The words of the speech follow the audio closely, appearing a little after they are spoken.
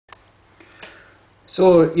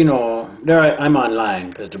So, I'm online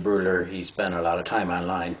because the bruler, he spent a lot of time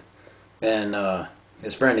online. And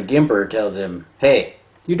his friend Gimper tells him, "Hey,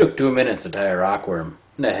 you took 2 minutes to tie a rockworm.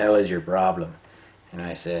 What the hell is your problem?" And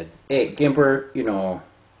I said, "Hey, Gimper,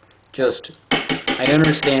 I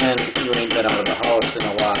understand you ain't been out of the house in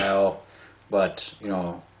a while, but,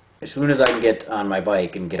 as soon as I can get on my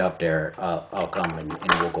bike and get up there, I'll come and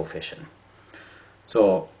we'll go fishing."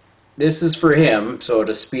 So this is for him. So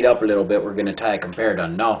to speed up a little bit, we're going to tie a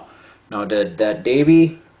comparadun. Now that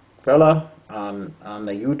Davy fella on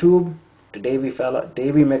the YouTube, the Davy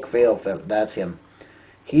McPhail fella, that's him.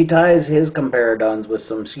 He ties his comparaduns with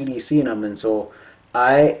some CDC in them, and so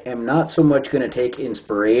I am not so much going to take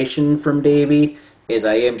inspiration from Davy as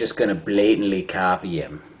I am just going to blatantly copy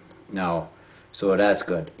him. No, so that's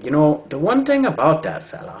good. The one thing about that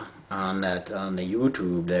fella on the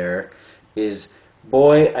YouTube there is,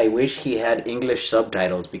 boy, I wish he had English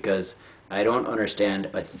subtitles because I don't understand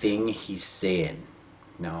a thing he's saying.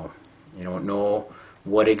 No, you don't know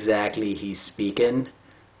what exactly he's speaking,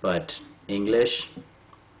 but English,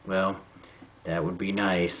 well, that would be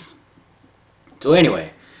nice. So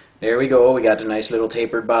anyway, there we go. We got the nice little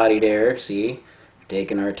tapered body there. See,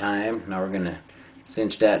 taking our time. Now we're going to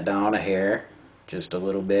cinch that down a hair, just a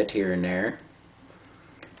little bit here and there.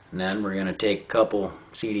 And then we're going to take a couple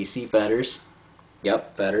CDC feathers.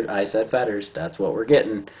 Yep, feathers. I said feathers. That's what we're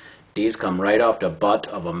getting. These come right off the butt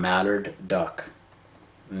of a mallard duck.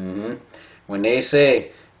 When they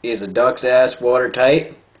say, "Is a duck's ass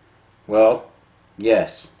watertight?" Well, yes,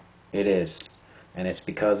 it is. And it's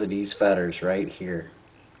because of these feathers right here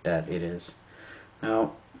that it is.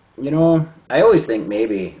 Now, I always think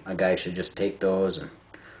maybe a guy should just take those and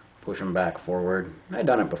push them back forward. I've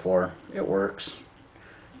done it before. It works.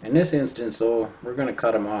 In this instance, though, we're going to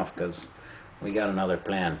cut them off because we got another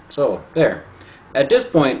plan. So, there. At this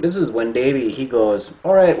point, this is when Davy, he goes,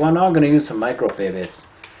 "Alright, well, now I'm going to use some microfibbits."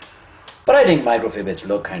 But I think microfibbits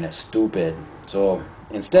look kind of stupid. So,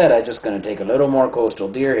 instead, I'm just going to take a little more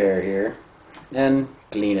coastal deer hair here and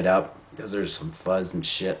clean it up because there's some fuzz and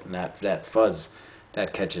shit, and that fuzz,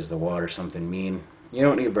 that catches the water something mean. You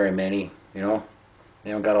don't need very many, They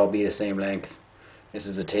don't got to all be the same length. This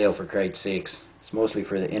is a tail, for Christ's sakes. It's mostly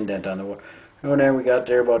for the indent on the water. Oh, there we got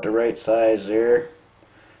there about the right size there.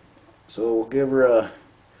 So we'll give her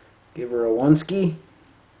a one-ski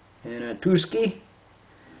and a two-ski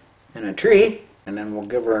and a tree, and then we'll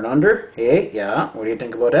give her an under. Hey, yeah, what do you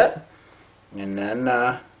think about that? And then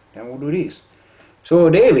we'll do these. So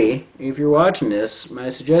Davy, if you're watching this,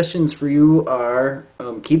 my suggestions for you are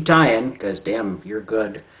keep tying, because damn, you're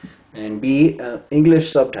good, and B,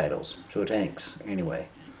 English subtitles. So thanks. Anyway,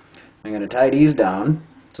 I'm going to tie these down.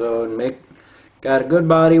 So got a good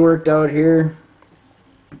body worked out here.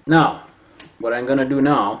 Now, what I'm going to do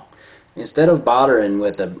now, instead of bothering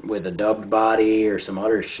with a dubbed body or some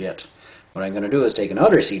other shit, what I'm going to do is take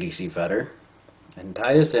another CDC feather and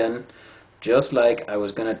tie this in just like I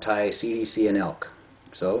was going to tie CDC and elk.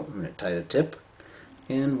 So I'm going to tie the tip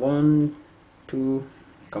in, 1, 2,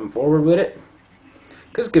 come forward with it.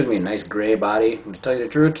 This gives me a nice gray body. To tell you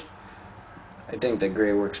the truth, I think that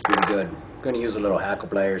gray works pretty good. I'm going to use a little hackle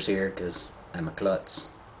pliers here because I'm a klutz.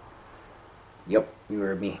 Yep, you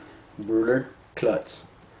heard me. Bruler, klutz.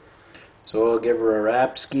 So I'll give her a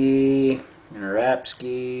wrap ski and a wrap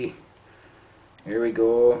ski. Here we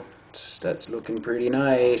go. That's looking pretty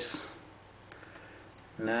nice.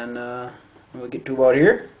 And then we get to about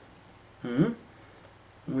here.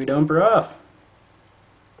 We dump her off.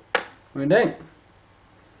 What do you think?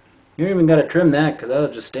 You don't even got to trim that because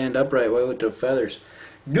that'll just stand upright with the feathers.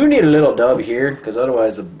 You do need a little dub here because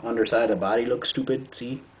otherwise the underside of the body looks stupid.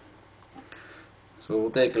 See? So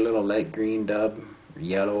we'll take a little light green dub, or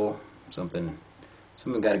yellow, something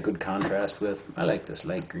got a good contrast with. I like this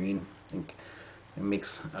light green. I think it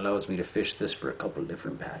allows me to fish this for a couple of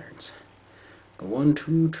different patterns. Go 1,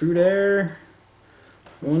 2, true there,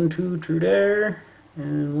 1, 2, true there,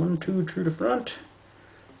 and 1, 2, true to front,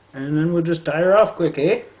 and then we'll just tie her off quick,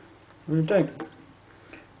 eh? What do you think?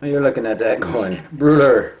 Now you're looking at that going,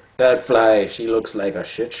 "Bruler, that fly, she looks like a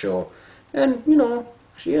shit show," and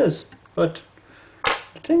she is. But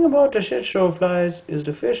the thing about the shit show flies is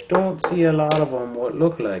the fish don't see a lot of them what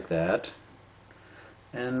look like that,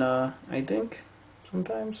 and I think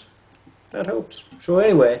sometimes that helps. So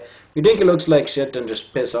anyway, if you think it looks like shit, then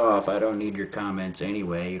just piss off. I don't need your comments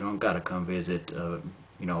anyway. You don't gotta come visit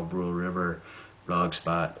Brule River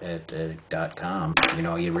blogspot at .com.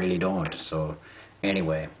 You really don't. So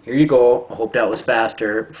anyway, here you go. I hope that was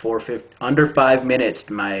faster. Under 5 minutes.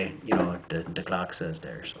 The clock says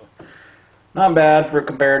there. So not bad for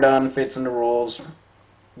comparadun. Fits in the rules.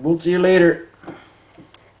 We'll see you later.